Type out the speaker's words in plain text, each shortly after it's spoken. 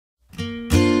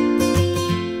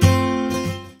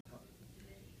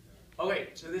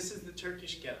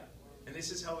Turkish get-up. And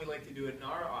this is how we like to do it in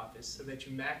our office so that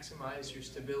you maximize your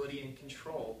stability and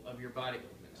control of your body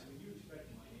movement.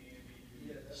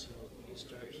 So you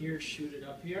start here, shoot it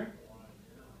up here.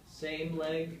 Same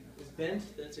leg is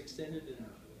bent, that's extended in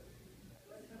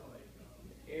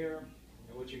the air.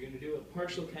 And what you're going to do, a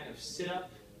partial kind of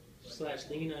sit-up /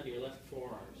 lean onto your left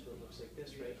forearm. So it looks like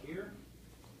this right here.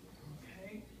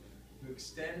 Okay. You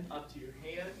extend up to your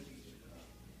hand.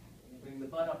 Bring the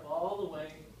butt up all the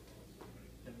way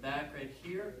and back right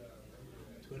here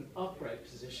to an upright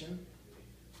position.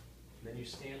 And then you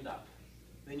stand up.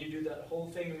 Then you do that whole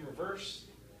thing in reverse.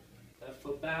 Left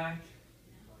foot back,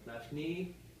 left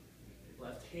knee,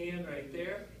 left hand right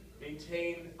there.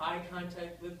 Maintain eye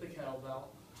contact with the kettlebell.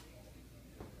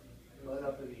 Butt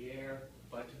up in the air,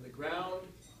 butt to the ground,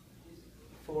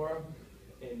 forearm,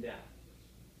 and down.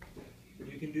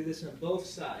 You can do this on both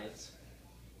sides.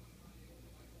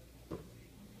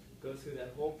 Go through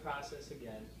that whole process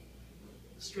again.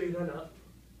 Straight on up.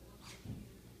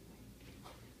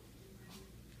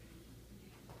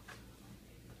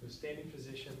 So standing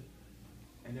position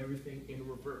and everything in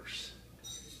reverse.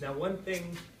 Now one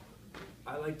thing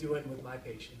I like doing with my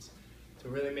patients to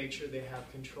really make sure they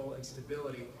have control and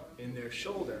stability in their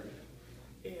shoulder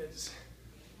is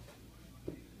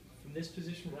from this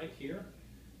position right here,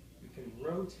 you can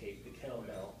rotate the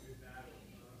kettlebell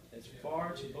as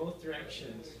far to both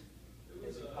directions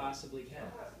as you possibly can.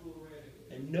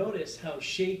 And notice how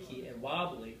shaky and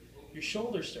wobbly your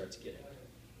shoulder starts getting.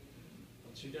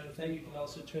 Once you're done with that, you can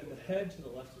also turn the head to the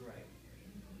left and right.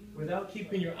 Without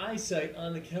keeping your eyesight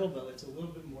on the kettlebell, it's a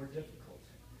little bit more difficult.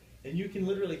 And you can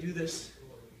literally do this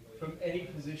from any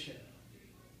position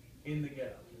in the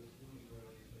get-up.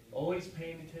 Always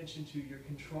paying attention to your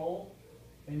control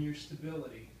and your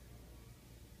stability